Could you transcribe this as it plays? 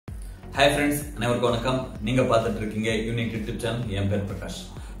Hi friends, அனைவருக்கும் வணக்கம். நீங்க பார்த்துட்டு இருக்கீங்க யூனிக் யூடியூப் சேனல். என் பேர் பிரகாஷ்.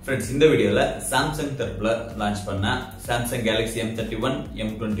 Friends, இந்த வீடியோல Samsung தரப்புல லான்ச் பண்ண Samsung Galaxy M31,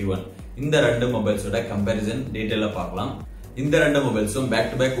 M21 இந்த ரெண்டு மொபைல்ஸோட கம்பேரிசன் டீடைலா பார்க்கலாம். இந்த ரெண்டு மொபைல்ஸும் பேக்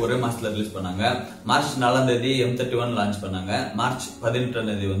டு பேக் ஒரே மாசத்துல ரிலீஸ் பண்ணாங்க. மார்ச் 4ஆம் தேதி M31 லான்ச் பண்ணாங்க. மார்ச் 18ஆம்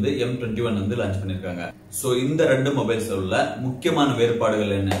தேதி வந்து M21 வந்து லான்ச் பண்ணிருக்காங்க. சோ இந்த ரெண்டு மொபைல்ஸ்ல உள்ள முக்கியமான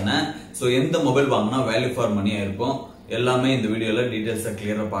வேறுபாடுகள் என்னென்ன, சோ எந்த மொபைல் வாங்கினா வேல்யூ ஃபார் மணியா இருக்கும் எல்லாமே இந்த வீடியோல டீடைல்ஸா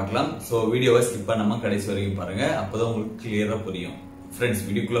கிளியரா பார்க்கலாம். சோ வீடியோவை ஸ்கிப் பண்ணாம கடைசி வரைக்கும் பாருங்க, அப்பதான் உங்களுக்கு கிளியரா புரியும். ஃப்ரெண்ட்ஸ்,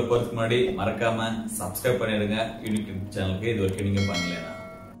 வீடியோக்குள்ள போறதுக்கு முன்னாடி மறக்காம சப்ஸ்கிரைப் பண்ணிடுங்க யூனிக் யூடியூப் சேனலுக்கு, இது வரைக்கும் நீங்க பண்ணலைன்னா.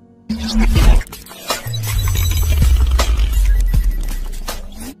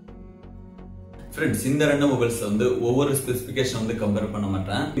 ஃப்ரெண்ட்ஸ், இந்த ரெண்டு மொபைல்ஸ் வந்து ஒவ்வொரு ஸ்பெசிபிகேஷன் வந்து கம்பேர் பண்ண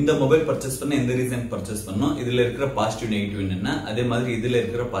மாட்டேன். இந்த மொபைல் பர்ச்சேஸ் பண்ண எந்த ரீசன் பர்ச்சேஸ் பண்ணணும், இதுல இருக்கிற பாசிட்டிவ் நெகட்டிவ் என்ன, அதே மாதிரி இதுல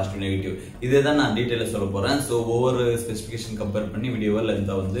இருக்கிற பாசிட்டிவ் நெகட்டிவ் இதே தான் நான் டீடைலா சொல்ல போறேன். சோ ஒவ்வொரு ஸ்பெசிபிகேஷன் கம்பேர் பண்ணி வீடியோவை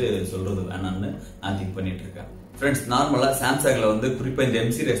லென்த்தா வந்து சொல்றது வேணாம்னு நான் திங்க் பண்ணிட்டு இருக்கேன். ஃப்ரெண்ட்ஸ், நார்மலா சாம்சங்ல வந்து குறிப்பா இந்த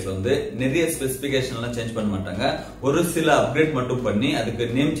எம் சீரிஸ்ல வந்து நிறைய ஸ்பெசிபிகேஷன் எல்லாம் சேஞ்ச் பண்ண மாட்டாங்க. ஒரு சில அப்கிரேட் மட்டும் பண்ணி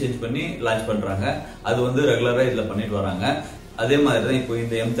அதுக்கு நேம் சேஞ்ச் பண்ணி லான்ச் பண்றாங்க. அது வந்து ரெகுலரா இதுல பண்ணிட்டு வராங்க. அதே மாதிரி தான் இப்போ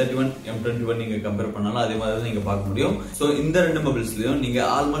இந்த M31, M21 நீங்க கம்பேர் பண்ணாலும் அதே மாதிரி தான் நீங்க பார்க்க முடியும். சோ இந்த ரெண்டு மொபைல்ஸ்லயும் நீங்க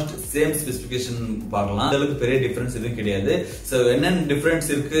ஆல்மோஸ்ட் சேம் ஸ்பெசிபிகேஷன் பார்க்கலாம். அதுக்கு பெரிய டிஃபரன்ஸ் எதுவும் கிடையாது. சோ என்னென்ன டிஃபரன்ஸ்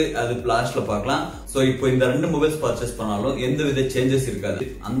இருக்கு அது லாஸ்ட்ல பார்க்கலாம். சோ இப்போ இந்த ரெண்டு மொபைல்ஸ் பர்ச்சேஸ் பண்ணாலும் எந்த வித சேஞ்சஸ் இருக்காது.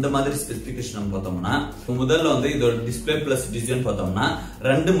 அந்த மாதிரி ஸ்பெசிபிகேஷன் பார்த்தோம்னா, முதல்ல வந்து இதோட டிஸ்பிளே பிளஸ் டிசைன் பார்த்தோம்னா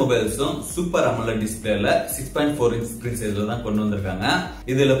ரெண்டு மொபைல்ஸும் சூப்பர் அமோலெட் டிஸ்பிளேல 6.4 இன்ச் ஸ்கிரீன் சைஸ்ல தான் கொண்டு வந்திருக்காங்க.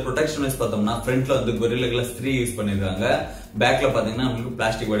 இதுல ப்ரொடெக்ஷன் வைஸ் பார்த்தோம்னா ஃப்ரண்ட்ல வந்து Gorilla Glass 3 யூஸ் பண்ணிருக்காங்க. பேக்ல பாத்தீங்கன்னா உங்களுக்கு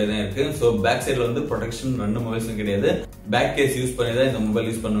பிளாஸ்டிக் பாடி தான் இருக்கு. சோ பேக் சைடுல வந்து ப்ரொடெக்ஷன் ரெண்டு மொபைல்ஸும் கிடையாது. பேக் கேஸ் யூஸ் பண்ணி தான் இந்த மொபைல்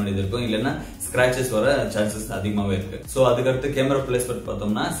யூஸ் பண்ண வேண்டியது இருக்கும், இல்லைன்னா ஸ்கிராச்சஸ் வர சான்சஸ் அதிகமாவே இருக்கு. சோ அதுக்கடுத்து கேமரா பிளேஸ்மெண்ட்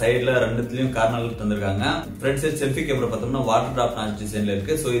பார்த்தோம்னா சைடுல ரெண்டுலயும் கார்னர்ல தந்திருக்காங்க. ஃப்ரண்ட் சைடு செல்ஃபி கேமரா பார்த்தோம்னா வாட்டர் டிராப் நாச் டிசைன்ல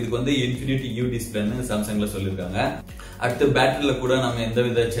இருக்கு. சோ இதுக்கு வந்து இன்ஃபினிட்டி யூ டிஸ்பிளேன்னு சாம்சங்ல சொல்லிருக்காங்க. அடுத்து பேட்டரியில கூட நம்ம எந்த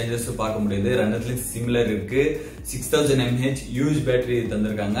வித சேஞ்சஸ் பார்க்க முடியாது, ரெண்டுலயும் சிமிலர் இருக்கு. 6000 mAh யூஸ் பேட்டரி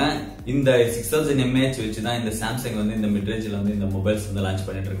தந்திருக்காங்க. இந்த 6000 mAh வச்சுதான் இந்த சாம்சங் வந்து இந்த மிட்ரேஞ்சில் வந்து இந்த மொபைல்ஸ் வந்து லான்ச்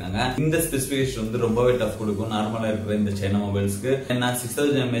பண்ணிட்டு இருக்காங்க. இந்த ஸ்பெசிபிகேஷன் வந்து ரொம்பவே டஃப் கொடுக்கும் நார்மலா இருக்கிற இந்த சைனா மொபைல்ஸ்க்கு. ஏன்னா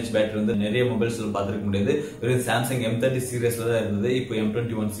 6000 mAh பேட்டரி வந்து நிறைய மொபைல்ஸ்ல பாத்துருக்க முடியாது. வெறும் சாம்சங் M30 சீரிஸ்ல தான் இருந்தது. இப்போ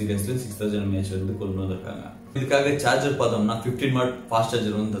M21 சீரிஸ்ல 6000 mAh வந்து கொண்டு வந்திருக்காங்க. இதுக்காக சார்ஜர் பார்த்தோம்னா 15 வாட் ஃபாஸ்ட்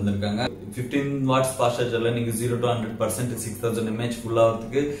சார்ஜர் வந்து தந்திருக்காங்க. 15 வாட்ஸ் ஃபாஸ்ட் சார்ஜர்ல நீங்க 0 to 100% 6000 mAh ஃபுல்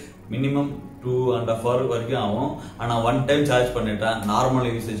ஆகிறதுக்கு மினிமம் 2.5 hours வரைக்கும் ஆகும். ஆனா ஒன் டைம் சார்ஜ் பண்ணிட்டா நார்மல்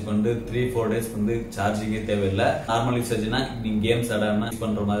யூசேஜ் வந்து 3-4 days வந்து சார்ஜிங்கே தேவையில்லை. நார்மல் யூசேஜ்னா நீங்க கேம்ஸ் ஆடாம யூஸ்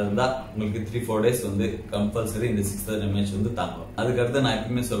பண்ற மாதிரி இருந்தா உங்களுக்கு 3-4 days வந்து கம்பல்சரி இந்த 6000 mAh வந்து தாங்கும். அதுக்கடுத்து நான்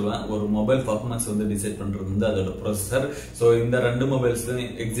எப்பவுமே சொல்லுவேன், ஒரு மொபைல் பர்ஃபார்மன்ஸ் வந்து டிசைட் பண்றது வந்து அதோட ப்ரோசஸர். சோ இந்த ரெண்டு மொபைல்ஸ்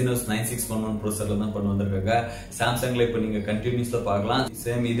Exynos 9611 ப்ரோசஸர்ல தான் கொண்டு வந்திருக்காங்க. சாம்சங்ல இப்ப நீங்க கண்டினியூஸ்ல பார்க்கலாம்,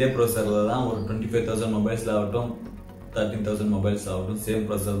 சேம் இதே ப்ரோசஸர்ல தான் ஒரு 25,000 மொபைல்ஸ்ல ஆகட்டும் 13,000 மொபைல்ஸ் ஆகட்டும் சேம்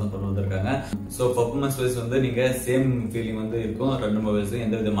ப்ராசஸர் தான் கொண்டு வந்திருக்காங்க. சோ பர்ஃபார்மன்ஸ் வைஸ் வந்து நீங்க சேம் ஃபீலிங் வந்து இருக்கும் ரெண்டு மொபைல்ஸ்,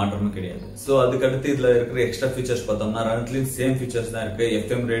 எந்த வித மாற்றமும் கிடையாது. சோ அதுக்கடுத்து இதுல இருக்கிற எக்ஸ்ட்ரா ஃபீச்சர்ஸ் பார்த்தோம்னா ரெண்டுலயும் சேம் ஃபீச்சர்ஸ் தான் இருக்கு.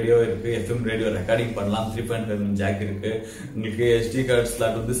 FM ரேடியோ இருக்கு, FM ரேடியோ ரெக்கார்டிங் பண்ணலாம். 3.5 ஜாக் இருக்கு. உங்களுக்கு SD கார்டு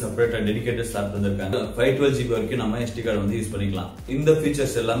ஸ்லாட் வந்து செப்பரேட்டா டெடிகேட்டட் ஸ்லாட் தந்திருக்காங்க. 512 GB வரைக்கும் நம்ம SD கார்டு வந்து யூஸ் பண்ணிக்கலாம். இந்த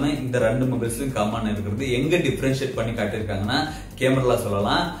ஃபீச்சர்ஸ் எல்லாமே இந்த ரெண்டு மொபைல்ஸ்லயும் காமனா இருக்கிறது. எங்க டிஃபரன்ஷியேட் பண்ணி காட்டியிருக்காங்கன்னா கேமரால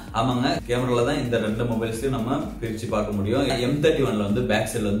சொல்லலாம். ஆமாங்க, கேமரால தான் இந்த ரெண்டு மொபைல்ஸ்லயும் நம்ம பிரிச்சு பார்க்க முடியும். M31ல வந்து பேக்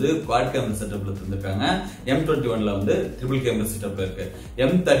சைடுல வந்து குவாட் கேமரா செட்டப்ல தந்திருக்காங்க. M21ல வந்து ட்ரிபிள் கேமரா செட்டப்ல இருக்கு.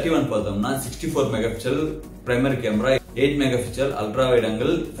 M31 பார்த்தோம்னா 64 megapixel primary camera, 8 megapixel ultra wide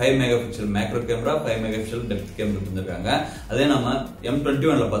angle, 5 megapixel macro camera, 5 megapixel depth camera தந்திருக்காங்க. அதே நம்ம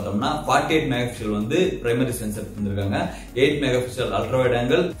M21ல பார்த்தோம்னா 48 மெகாபிக்சல் வந்து பிரைமரி சென்சர் தந்திருக்காங்க. 8 megapixel ultra wide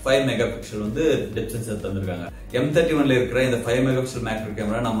angle, 5 megapixel வந்து டெப்த் சென்சர் தந்திருக்காங்க. M31ல இருக்கிற இந்த 5 மெகாபிக்சல் மேக்ரோ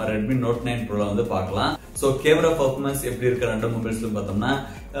கேமரா நம்ம Redmi Note 9 Proல வந்து பார்க்கலாம். சோ கேமரா பர்ஃபார்மன்ஸ் எப்படி இருக்க ரெண்டு மொபைல்ஸ்ல பார்த்தோம்னா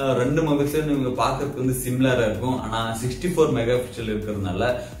ரெண்டு மொபைல்ஸ்ல நீங்க பாக்குறதுக்கு வந்து சிமிலரா இருக்கும். ஆனா 64 மெகாபிக்சல் இருக்கிறதுனால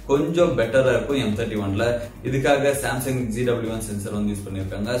கொஞ்சம் பெட்டரா இருக்கும் M31ல. இதுக்காக சாம்சங் GW1 சென்சர் வந்து யூஸ்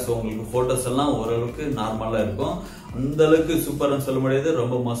பண்ணிருக்காங்க. சோ உங்களுக்கு போட்டோஸ் எல்லாம் ஓரளவுக்கு நார்மலா இருக்கும். அந்த அளவுக்கு சூப்பர்னு சொல்ல முடியாது,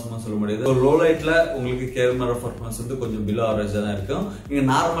 ரொம்ப மோசமா சொல்ல முடியாது. லோ லைட்ல உங்களுக்கு கேமரா பர்ஃபார்மன்ஸ் வந்து கொஞ்சம் பிலோ ஆவரேஜா தான் இருக்கும். நீங்க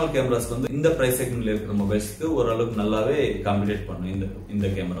நார்மல் கேமராஸ் வந்து இந்த பிரைஸ் செக்மெண்ட்ல இருக்கிற மொபைல்ஸ்க்கு ஓரளவுக்கு நல்லாவே காம்படிட் பண்ணும் இந்த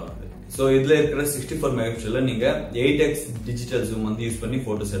கேமரா வந்து. சோ இதுல இருக்கிற 64 மெகாபிக்சல்ல நீங்க 8x டிஜிட்டல் ஜூம் வந்து யூஸ் பண்ணி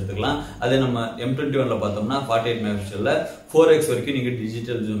போட்டோஸ் எடுத்துக்கலாம். அதே நம்ம M21ல பார்த்தோம்னா 48 மெகாபிக்சல்ல 4x வரைக்கும் நீங்க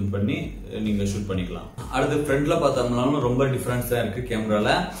டிஜிட்டல் ஜூம் பண்ணி நீங்க ஷூட் பண்ணிக்கலாம். அடுத்து ஃப்ரண்ட்ல பார்த்தோம்னாலும் ரொம்ப டிஃபரன்ஸ் தான் இருக்கு கேமரால.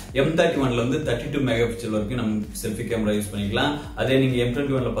 M31ல வந்து 32 மெகாபிக்சல் வரைக்கும் நம்ம செல்ஃபி கேமரா யூஸ் பண்ணிக்கலாம். அதே நீங்க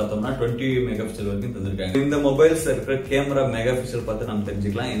M21ல பார்த்தோம்னா 20 மெகாபிக்சல் வரைக்கும் தந்திருக்காங்க. இந்த மொபைல்ஸ் இருக்கிற கேமரா மெகாபிக்சல் பார்த்து நம்ம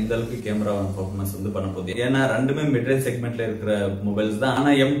தெரிஞ்சுக்கலாம் எந்த அளவுக்கு கேமரா பர்ஃபார்மன்ஸ் வந்து பண்ண போகுது. ஏன்னா ரெண்டுமே மிட் ரேஞ்ச் செக்மெண்ட்ல இருக்கிற மொபைல்ஸ் தான்.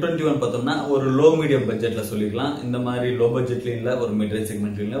 ஆனா M21 பார்த்தோம்னா ஒரு லோ மீடியம் பட்ஜெட்ல சொல்லிக்கலாம். இந்த மாதிரி லோ பட்ஜெட்ல இல்ல, ஒரு மிட் ரேஞ்ச்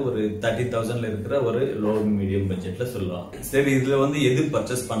செக்மெண்ட்ல இல்ல, ஒரு 30,000ல இருக்கிற ஒரு லோ மீடியம் பட்ஜெட்ல சொல்லலாம். சரி, இதுல வந்து எது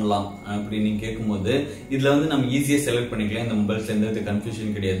பர்ச்சேஸ் பண்ணலாம் அப்படி நீங்க கேட்கும்போது இதுல வந்து நம்ம ஈஸியா செலக்ட் பண்ணிக்கலாம். இந்த மொபைல்ஸ்ல எந்த வித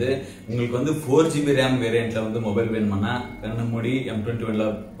கன்ஃபியூஷன் கிடையாது. உங்களுக்கு வந்து 4GB RAM வேரியன்ட்ல வந்து மொபைல் வேணும்னா கண்ணு மூடி M21ல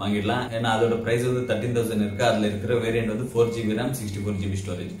வாங்கிடலாம். ஏன்னா அதோட பிரைஸ் வந்து 13,000 இருக்கு. அதுல இருக்கிற வேரியன்ட் வந்து 4GB RAM 64GB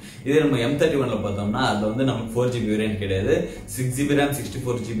ஸ்டோரேஜ். இதே நம்ம M31ல பார்த்தோம்னா அதுல வந்து நமக்கு 4GB வேரியன்ட் கிடையாது. 6GB RAM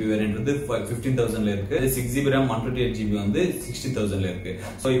 64GB வேரியன்ட் வந்து 15,000ல இருக்கு. 6GB RAM 128GB வந்து 60,000ல இருக்கு.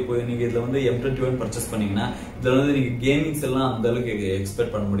 சோ இப்போ நீங்க இதுல வந்து M21 பர்ச்சேஸ் பண்ணீங்கன்னா இதுல வந்து நீங்க கேமிங்ஸ் எல்லாம் அந்த அளவுக்கு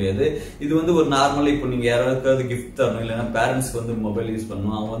எக்ஸ்பெக்ட் பண்ண முடியாது. இது வந்து ஒரு நார்மலா இப்போ நீங்க யாராவது கிஃப்ட் தரணும், இல்லைன்னா பேரண்ட்ஸ்க்கு வந்து மொபைல் யூஸ்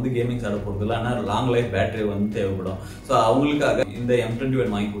பண்ணணும், அவங்க வந்து கேமிங்ஸ் ஆட போறது இல்லை, ஆனா லாங் லைஃப் பேட்டரி வந்து தேவைப்படும். சோ அவங்களுக்காக இந்த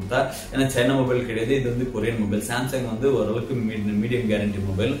M21 வாங்கி கொடுத்தா, ஏன்னா சைனா மொபைல் கிடையாது, இது வந்து கொரியன் மொபைல். சாம்சங் வந்து ஓரளவுக்கு மீடியம் கேரண்டி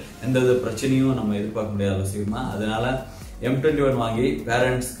மொபைல், எந்த வித பிரச்சனையும் நம்ம எதிர்பார்க்க முடியாத அவசியமா. அதனால M21 வாங்கி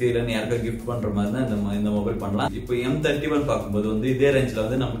பேரண்ட்ஸ்க்கு இல்லைன்னு யாருக்காவது கிஃப்ட் பண்ற மாதிரி தான் இந்த மொபைல் பண்ணலாம். இப்போ M31 பார்க்கும்போது வந்து இதே ரேஞ்சில்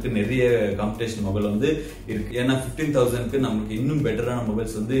வந்து நமக்கு நிறைய காம்படிஷன் மொபைல் வந்து இருக்கு. ஏன்னா 15,000க்கு நமக்கு இன்னும் பெட்டரான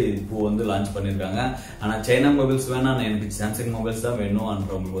மொபைல்ஸ் வந்து இப்போ வந்து லான்ச் பண்ணிருக்காங்க. ஆனா சைனா மொபைல்ஸ் வேணா, எனக்கு சாம்சங் மொபைல்ஸ் தான்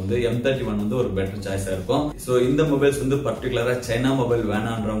வேணும்ன்றவங்களுக்கு வந்து M31 வந்து ஒரு பெட்டர் சாய்ஸா இருக்கும். ஸோ இந்த மொபைல்ஸ் வந்து பர்டிகுலரா சைனா மொபைல்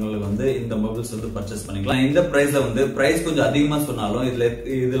வேணான்றவங்களுக்கு வந்து இந்த மொபைல்ஸ் வந்து பர்ச்சேஸ் பண்ணிக்கலாம். இந்த பிரைஸ்ல வந்து பிரைஸ் கொஞ்சம் அதிகமா சொன்னாலும்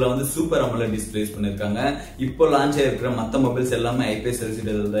இதுல வந்து சூப்பர் AMOLED டிஸ்பிளே யூஸ் பண்ணிருக்காங்க. இப்போ லான்ச் ஆயிருக்கிற மத்த மொபைல்ஸ் எல்லாமே IPS LCD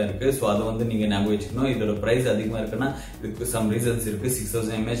தான் இருக்கு. சோ அதை வந்து நீங்க ஞாபகம் வச்சுக்கணும். இதோட பிரைஸ் அதிகமா இருக்குன்னா இதுக்கு சம் ரீசன்ஸ் இருக்கு.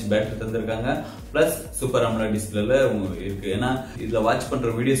 6000 mAh பேட்டரி தந்திருக்காங்க, பிளஸ் சூப்பர் AMOLED டிஸ்பிளேல இருக்கு. ஏன்னா இதுல வாட்ச்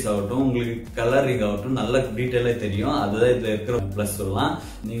பண்ற வீடியோஸ் ஆகட்டும், உங்களுக்கு கலரிங் ஆகட்டும் நல்ல டீடைலா தெரியும். அதுதான் இதுல இருக்கிற பிளஸ் சொல்லலாம்.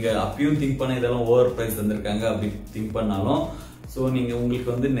 நீங்க அப்பயும் திங்க் பண்ண இதெல்லாம் ஓவர் பிரைஸ் தந்திருக்காங்க அப்படி திங்க் பண்ணாலும், ஸோ நீங்க உங்களுக்கு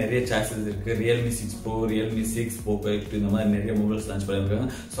வந்து நிறைய சாய்ஸஸ் இருக்கு. Realme 6 Pro, Realme 6 Poco X2 இந்த மாதிரி நிறைய மொபைல்ஸ் லான்ச் பண்ணிருக்காங்க.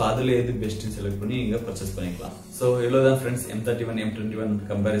 ஸோ அதுல எது பெஸ்ட் செலக்ட் பண்ணி நீங்க பர்ச்சேஸ் பண்ணிக்கலாம். ஸோ இவ்வளவுதான் friends M31 M21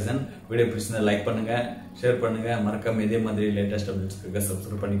 comparison. Video பிடிச்சிருந்தா லைக் பண்ணுங்க, ஷேர் பண்ணுங்க, மறக்காம இதே மாதிரி லேட்டஸ்ட் அப்டேட்ஸ்க்கு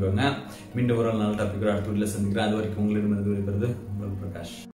சப்ஸ்கிரைப் பண்ணிக்கோங்க. மீண்டும் ஒரு நல்ல டாபிக் அடுத்த வீடியோல சந்திக்கிறேன். அது வரைக்கும் உங்களிடமிருந்து விடைபெறுவது உங்கள் பிரகாஷ்.